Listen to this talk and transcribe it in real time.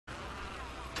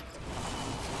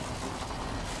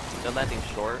They're landing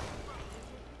short.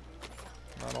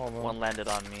 Not all of them. One landed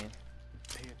on me.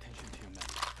 Pay attention to your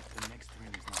map. The next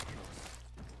ring is not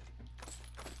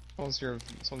close.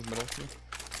 Someone's middle. I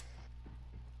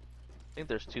think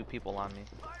there's 2 people on me.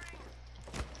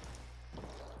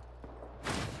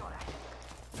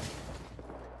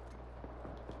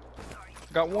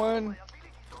 Got one.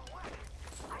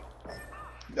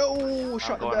 No, shot in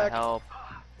the I'm going back. to help.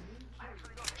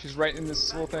 She's right in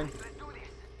this little thing.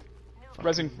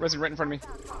 Resin right in front of me.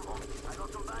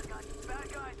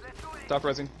 Top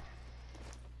resin.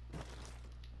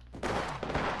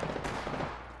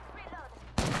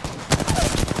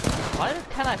 Why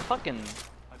can't I fucking...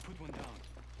 I put one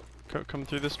down. Come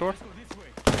through this door. Let's go this way.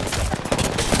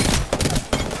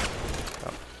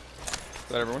 Is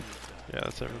that everyone? Yeah,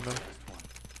 that's everybody.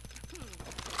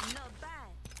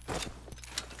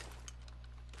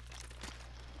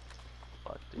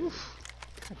 Fuck, dude. Oof.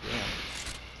 God damn.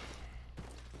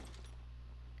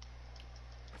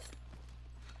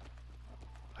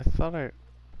 I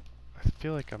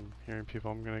feel like I'm hearing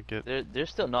people. I'm gonna get. There's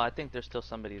still... No, I think there's still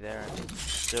somebody there.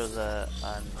 There's a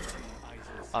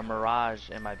mirage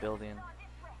in my building.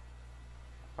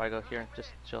 Probably go here.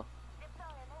 Just chill.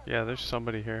 Yeah, there's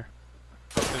somebody here.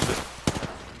 Transfer to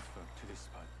this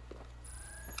spot.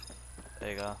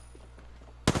 There you go.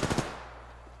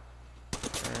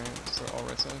 Alright, so all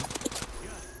right side.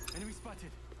 Yeah, enemy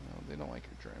spotted. No, they don't like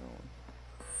your drone.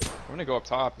 I'm gonna go up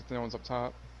top if no one's up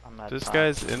top. I'm at This top.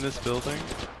 guy's in this building.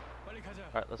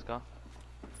 Alright, let's go.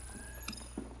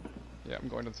 Yeah, I'm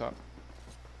going to the top.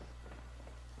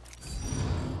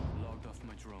 Logged off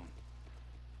my drone.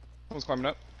 Someone's climbing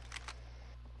up.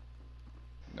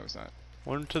 No, he's not.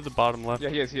 One to the bottom left. Yeah,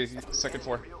 he is. He's second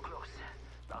floor.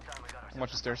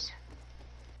 Watch the stairs.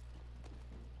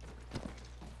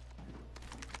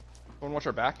 Someone watch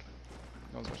our back.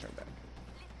 No one's watching our back.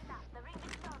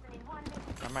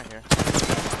 I'm right here.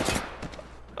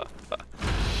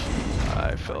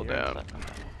 I fell Right here, down.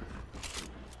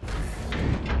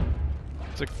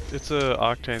 second. It's a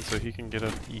octane, so he can get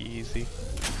up easy.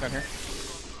 Down here.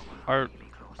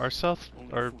 Our south,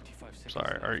 our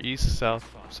sorry, our east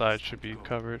south side should be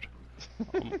covered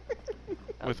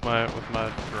with my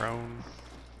drone.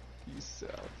 East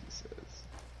south, he says.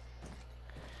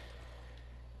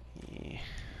 Yeah.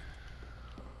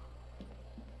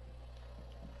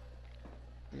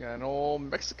 We got an old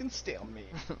Mexican stalemate.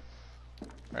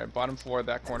 Alright, bottom floor of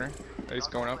that corner. He's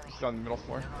going up. He's on the middle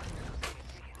floor.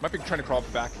 Might be trying to crawl up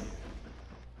the back.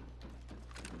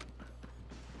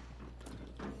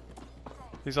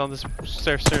 He's on this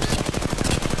stairs. Got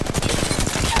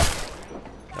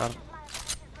him.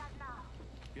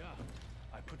 Yeah,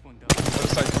 I put one down. Other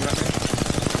side coming at me.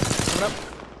 Coming up.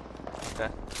 Okay.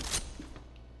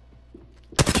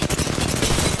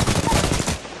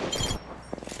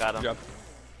 Got him. Yeah.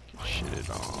 Shit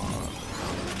on.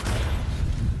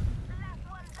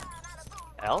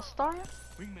 L-Star?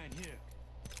 Wingman here.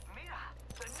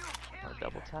 Or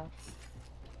double tap?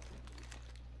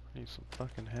 Need some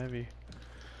fucking heavy.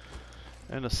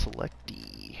 And a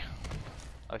selectee.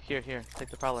 Oh, here. Take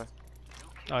the prowler.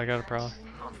 Oh, I got a prowler.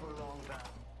 Oh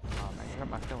man, you hurt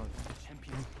my feelings.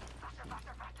 Champion.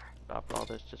 Dropped all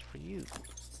this just for you.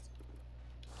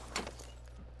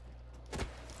 Take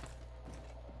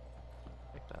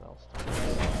that L-Star.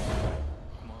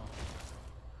 Come on.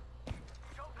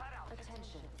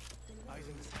 Eyes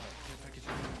in the sky. Care package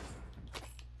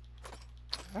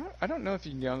removed. I don't know if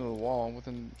you can get onto the wall with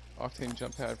an octane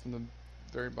jump pad from the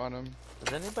very bottom.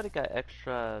 Does anybody got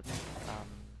extra,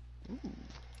 Ooh.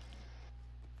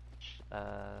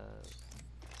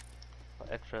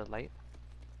 extra light?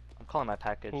 I'm calling my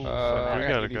package. Ooh. So We I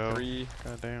gotta have- go. 83.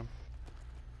 God damn.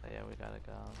 Yeah, we gotta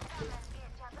go.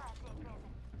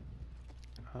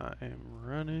 I am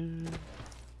running.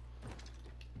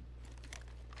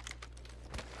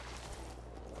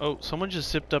 Oh, someone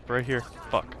just zipped up right here.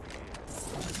 Fuck.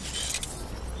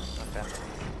 Okay.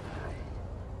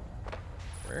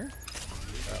 Where?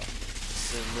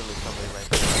 There's literally somebody right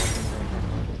there.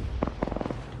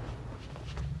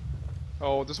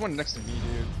 Oh, there's one next to me,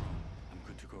 dude. I'm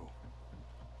good to go.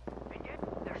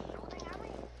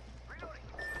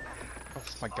 Oh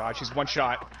my god, she's one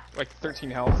shot. Like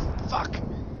 13 health. Fuck!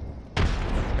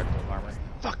 Got full armor.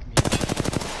 Fuck me.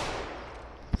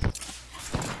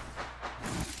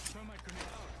 Thermite grenade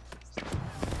out.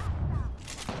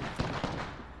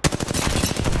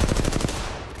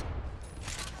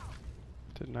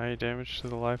 Did 90 damage to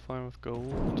the lifeline with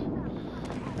gold.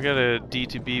 We got a D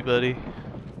to B, buddy.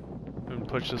 And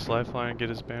push this lifeline, get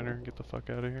his banner, and get the fuck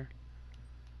out of here.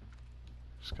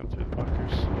 Just come through the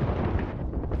bunkers.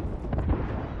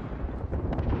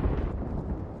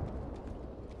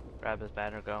 grab his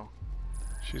banner, go.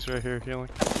 She's right here healing.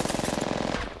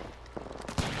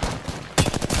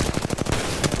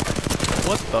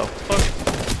 What the fuck?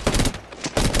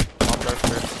 On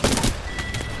Darkster.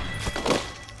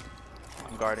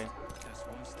 I'm guarding. That's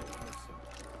one step closer.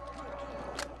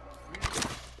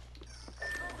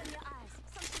 Open your eyes.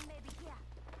 Something may be here.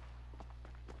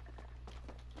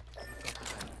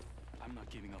 I'm not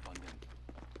giving up on them.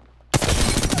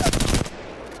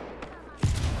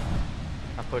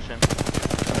 I'm pushing.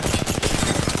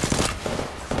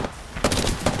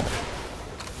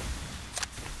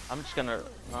 I'm just gonna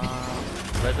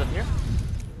res up here.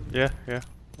 Yeah, yeah.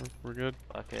 We're good.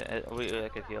 Okay, I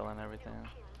could heal and everything.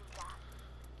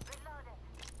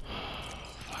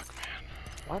 Fuck, man.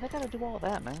 Why they gotta do all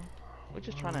that, man? We're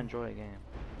just trying to enjoy a game.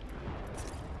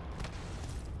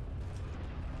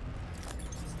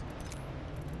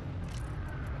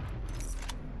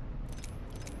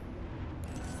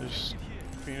 There's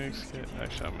Phoenix kit.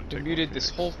 Actually, I'm gonna Been take muted one this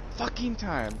Phoenix. whole fucking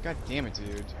time. God damn it,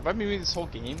 dude. Have I been muted this whole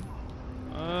game?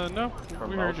 No. For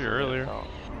We heard most you of it, earlier. so-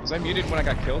 Was I muted when I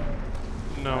got killed?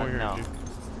 No, we heard no. you.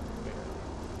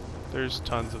 There's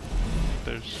tons of.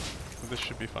 This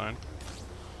should be fine.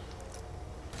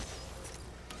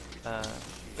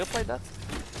 Go play that.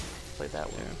 Play that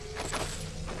one. Yeah.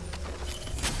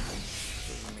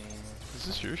 Is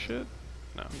this your shit?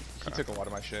 No. He Okay. took a lot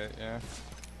of my shit, yeah.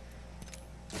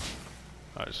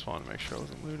 I just wanted to make sure I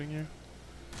wasn't looting you.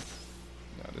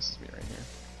 No, this is me right here.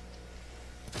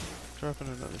 Dropping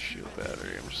another shield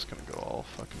battery. I'm just gonna go all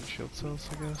fucking shield cells,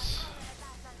 I guess.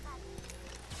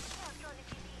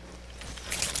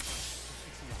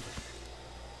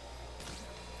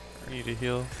 I need a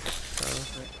heal.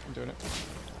 Right, I'm doing it.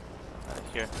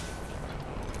 Here.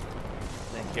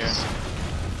 Then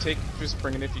here. Just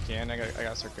bring it if you can. I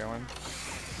gotta start going.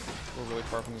 We're really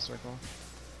far from the circle.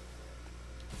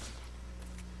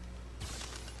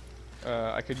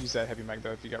 I could use that heavy mag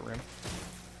though if you got room.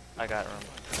 I got room.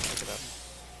 Pick it up.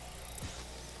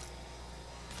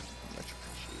 Much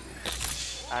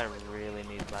appreciated. I really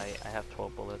need light. I have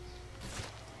 12 bullets.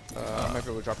 I might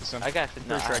be able to drop this in. I got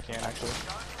no, Pretty sure I can actually.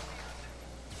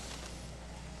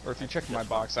 Or if you check my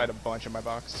box, I had a bunch in my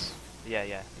box. Yeah,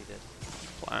 you did.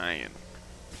 Flying.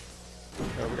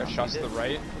 Oh, we got shots to the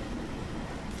right.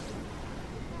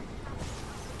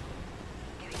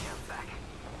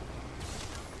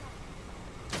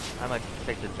 I might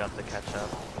take the jump to catch up.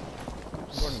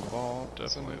 I'm going to the ball.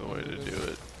 Definitely the way to do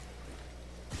it.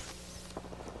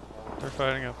 They're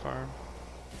fighting at farm.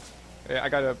 Yeah, I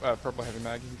got a purple heavy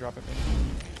mag. You can drop it. Maybe.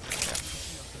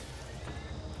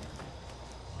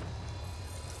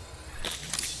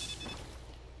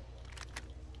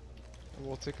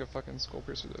 We'll take a fucking skull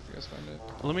piercer though if you guys find it.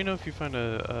 Let me know if you find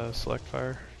a select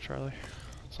fire, Charlie.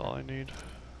 That's all I need.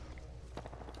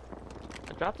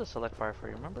 I dropped a select fire for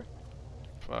you, remember?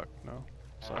 Fuck, no.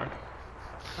 Sorry.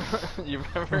 You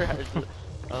remember?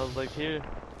 I was like, here.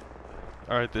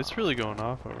 Alright, it's really going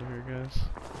off over here, guys.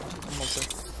 I'm also.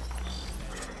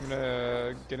 I'm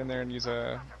gonna get in there and use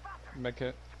a med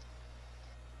kit.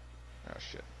 Oh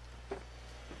shit.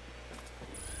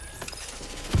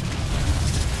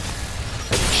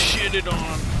 Shitted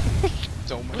on!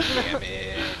 So much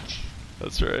damage!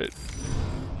 That's right.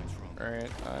 My drone.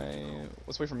 Alright,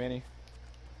 let's wait for Manny.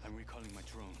 I'm recalling my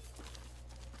drone.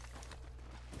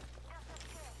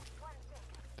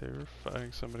 They were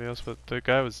fighting somebody else, but the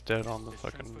guy was dead on the Let's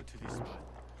fucking transfer to this roof.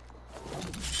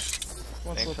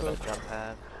 One Thanks for slow the poke. jump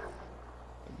pad.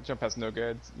 Jump pad's no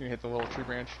good. You hit the little tree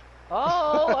branch.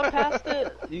 Oh, I passed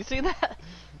it! You see that?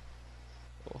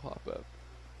 We'll hop up.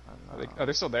 Oh, no. Oh,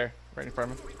 they're still there, right in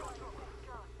front of me.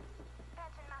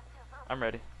 I'm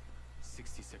ready.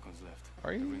 60 seconds left.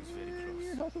 Are The you? ring's very Your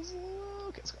close. health is low.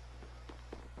 Okay, let's go.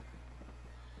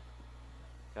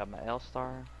 Got my L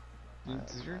star.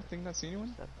 Does your thing not see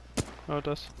anyone? Oh, it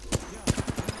does. Seconds.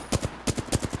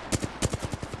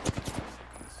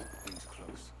 Ring's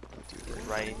close.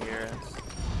 Right here.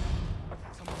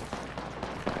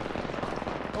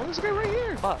 Oh, there's a guy right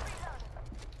here! Fuck.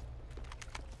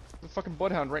 The fucking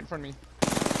bloodhound right in front of me.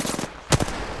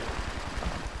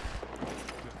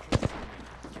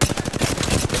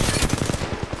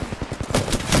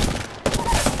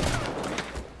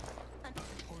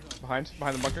 Behind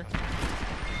the bunker.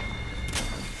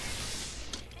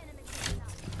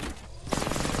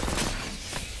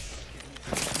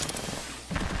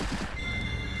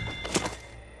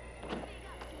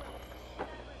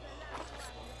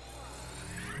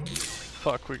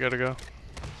 Fuck, we gotta go. Only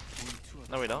 2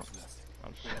 No, we don't. left.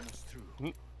 I'm We're almost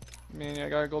through. Man, I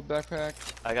got a gold backpack.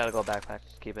 I gotta go backpack.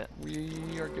 Keep it.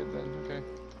 We are good then, okay.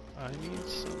 I I need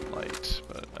some light,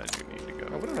 but I do need to Oh,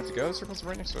 go. we don't have to go. The circle's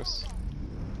right next to us.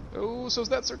 Oh, so's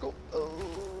that circle. Oh.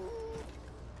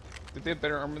 Did they have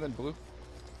better armor than blue?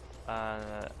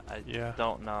 I Yeah.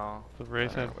 don't know. The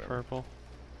Wraith Alright, had whatever. purple.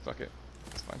 Fuck it.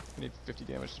 It's fine. I need 50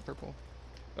 damage to purple.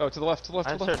 Oh, to the left, to the left,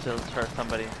 I to the left. searched for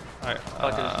somebody. Alright.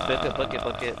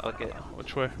 Bucket.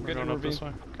 Which way? We're Get going in up this way?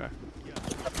 ravine. Okay.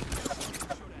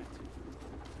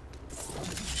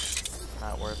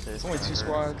 Not worth it. It's only 2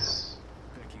 squads.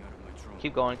 Backing out of my drone.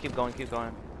 Keep going, keep going, keep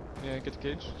going. Yeah, get the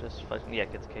cage. Just fucking, yeah,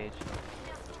 get the cage. Just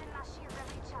giving my shield a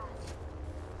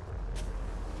recharge.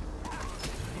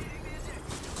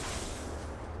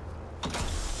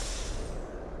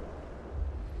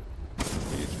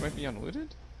 Cage might be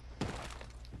unlooted.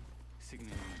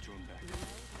 Signaling my drone back.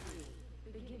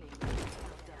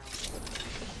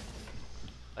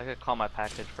 I could call my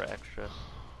package for extra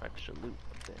loot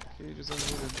up there. Cage is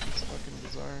unlooted. It's fucking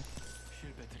bizarre.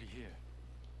 Shield battery here.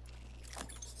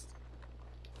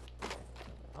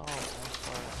 Oh, I'm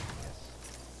sorry.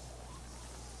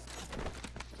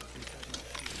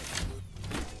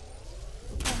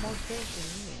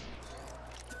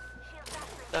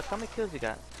 Doug, how many kills you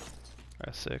got? I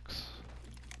have 6.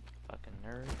 Fucking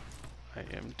nerd. I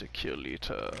am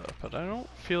Tequilita, but I don't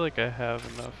feel like I have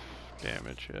enough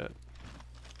damage yet.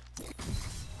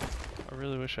 I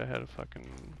really wish I had a fucking...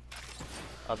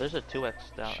 Oh, there's a 2x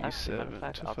down. Actually, matter of G7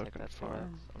 fact, to I'll take fucking that 2x.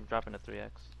 farm. I'm dropping a 3x.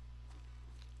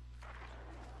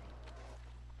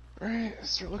 Alright, let's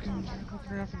start looking around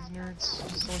for these nerds.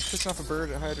 Someone's pissing off a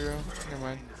bird at Hydro. Never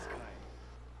mind. In the sky.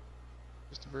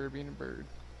 Just a bird being a bird.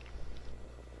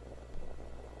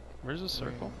 Where's the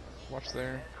circle? Watch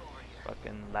there.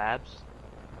 Fucking labs.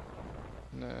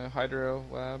 No, Hydro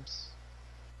Labs.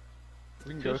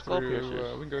 We can Two go skull through.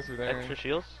 piercers. We can go through there. Extra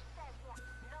shields.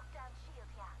 Knockdown shield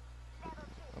here.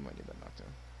 I might need that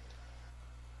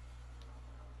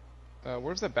knockdown.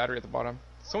 Where's that battery at the bottom?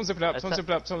 Someone's zipping up. That's Someone's that-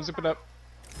 zipping up. Someone's zipping up.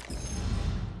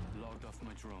 Logged off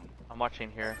my drone. I'm watching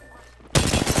here.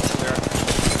 There.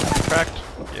 Cracked!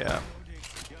 Yeah.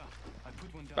 Yeah, I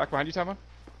put one down. Back behind you, Tama.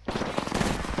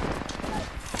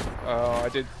 Oh, I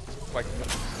did like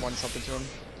one something to him.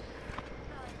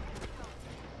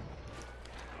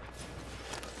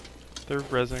 They're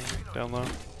rezzing down low.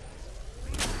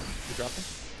 You dropped him?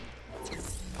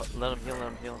 Let him heal, let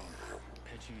him heal.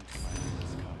 Patching into my in the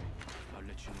sky. I'll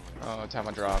let you know. Oh,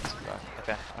 Tama dropped. Fuck.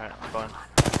 Okay, alright, I'm going.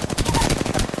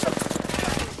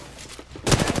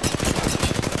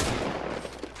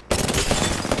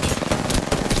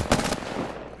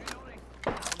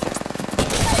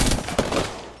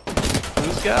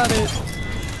 Who's got it?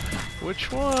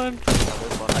 Which one?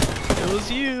 It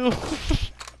was you!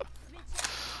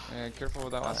 Yeah, careful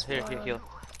with that last Here, one. heal.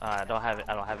 I don't have it,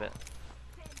 I don't have it.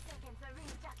 10 seconds, the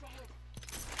ring's just ahead.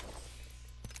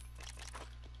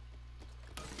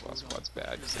 Last squad's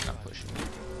bad because they're not pushing.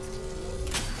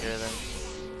 Here then.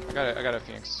 I got a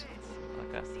Phoenix.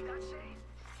 Okay.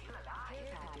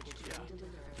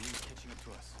 Being catching up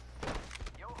to us.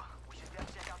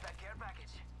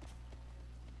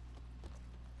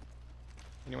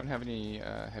 Anyone have any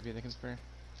heavy they can spare?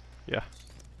 Yeah.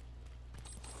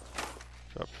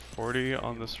 Dropped 40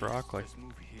 on this rock, like, Let's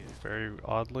move here. very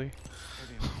oddly.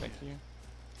 Heavy ammo. Thank you.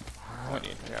 I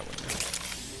need. Yeah, I wouldn't.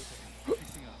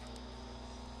 Fixing up.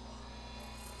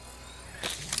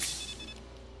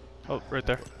 Oh, right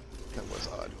there. That was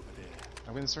odd. Over there.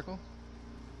 Are we in the circle?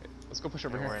 Okay, let's go push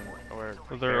over We're here. in, we're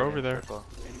Oh, they're here in over there. circle.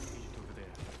 Enemy agent over there.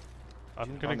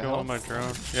 I'm gonna On the go hill? on my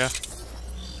drone. Yeah.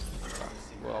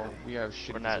 Well, we have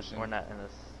shitty We're not position. we're not in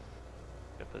this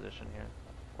good position here.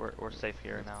 We're safe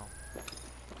here now.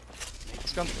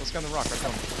 Let's go on the rock. Right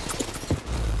down.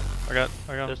 I got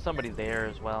him. There's somebody there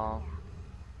as well.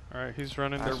 Alright, he's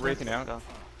running They're this way. raking out. Go.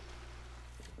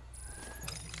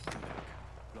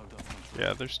 Logged off my drone.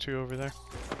 Yeah, there's 2 over there.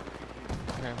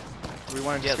 Okay. Do we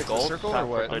want to Yeah, just get to the gold, circle or top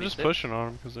what? for I'm just 36? pushing on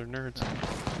them because they're nerds.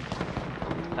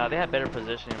 No, they have better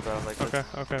positioning, bro. Like, Okay,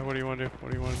 okay, what do you want to do?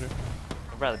 What do you want to do?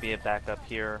 I'd rather be a backup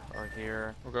here or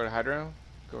here We'll go to Hydro.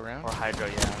 Go around. or Hydro.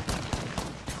 Yeah.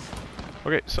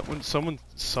 Okay,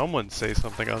 someone say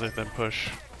something other than push.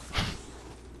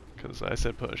 Because I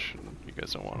said push, and you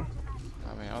guys don't want to.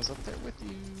 I mean, I was up there with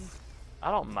you.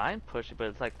 I don't mind pushing, but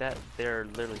it's like that. They're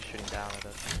literally shooting down at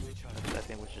us. I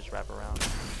think we should just wrap around.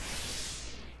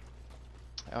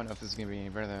 I don't know if this is gonna be any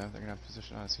better though. They're gonna have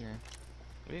position on us here.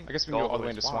 We I guess we can go all the way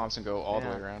to into swamps and go all the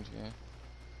way Yeah. around. Yeah.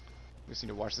 We just need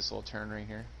to watch this little turn right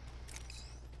here.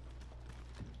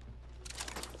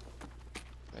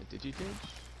 Did you dig?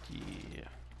 Yeah.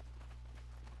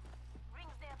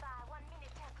 Rings nearby, 1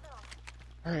 minute till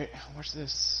close. All right, watch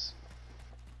this.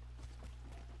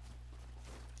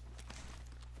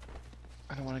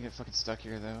 I don't want to get fucking stuck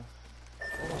here though.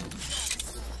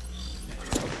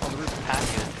 On the roof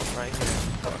package right here.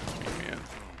 Fuck me in.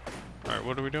 Alright,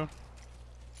 what are we doing?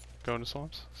 Going to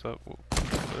swamps? So,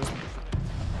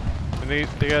 and they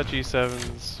got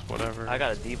G7s, whatever. I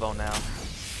got a Devo now.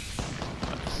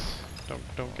 Nice.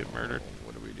 Don't get murdered.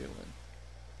 What are we doing?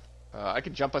 I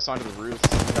could jump us onto the roof.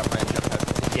 I got my jump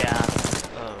pad. Yeah.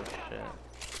 Oh shit.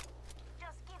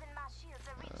 Just giving my shields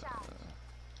a recharge.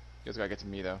 You guys gotta get to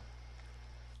me though.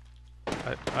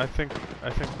 I think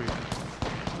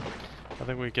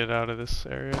we get out of this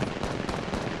area.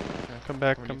 Come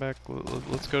back.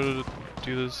 Let's go to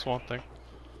do the swamp thing.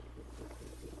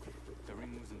 The ring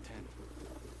moves in 10.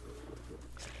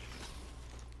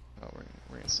 Oh,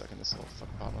 we're getting stuck in this little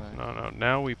fucking bottleneck. No,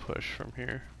 now we push from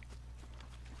here.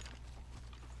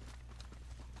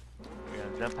 Yeah,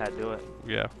 jump pad, do it.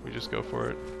 Yeah, we just go for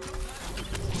it.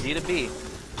 D to B.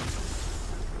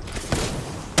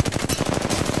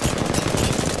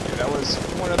 Yeah, that was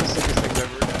one of the sickest things I've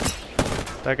ever done.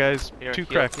 That guy's Here, two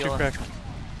heal crack. him.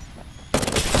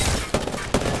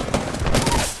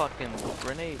 Fucking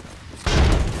grenade.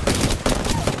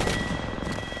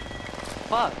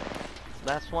 Fuck.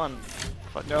 Last one.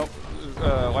 Fuck. Nope.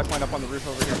 Lifeline up on the roof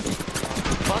over here.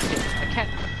 Fucking. I can't.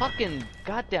 Fucking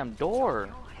goddamn door.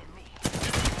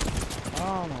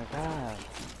 Oh my god.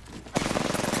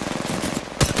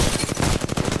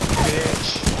 Bitch.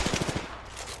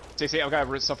 Stay, I've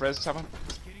got self-res, someone.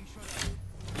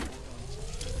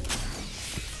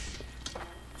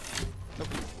 Nope.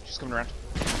 She's coming around.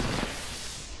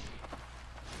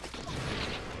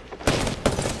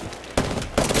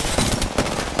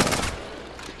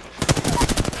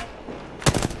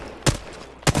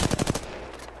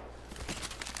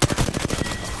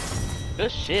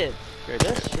 Good shit. Good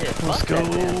shit. Let's Fuck go,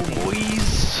 that damn team.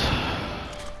 boys.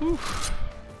 Whew.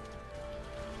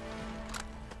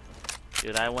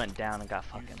 Dude, I went down and got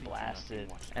fucking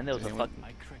blasted. And there was a fucking.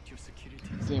 I cracked your security.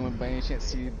 Does anyone by any chance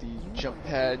see the jump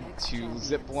pad to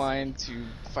zip line to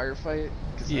firefight?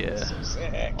 'Cause that Yeah. was so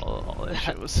sick. Oh, that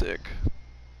shit was sick.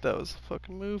 That was a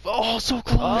fucking move. Oh, so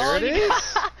close. Oh, There it you is.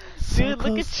 got- So Dude, look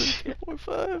close at to you.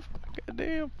 2.5.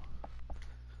 Goddamn.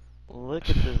 Look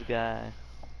at this guy.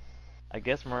 I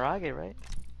guess Mirage, right?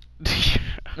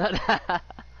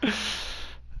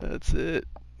 That's it.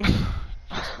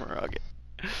 Just Mirage.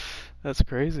 That's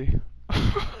crazy.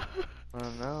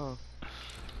 Oh no.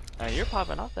 You're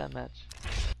popping off that match.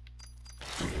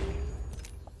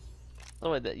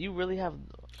 Oh wait, that you really have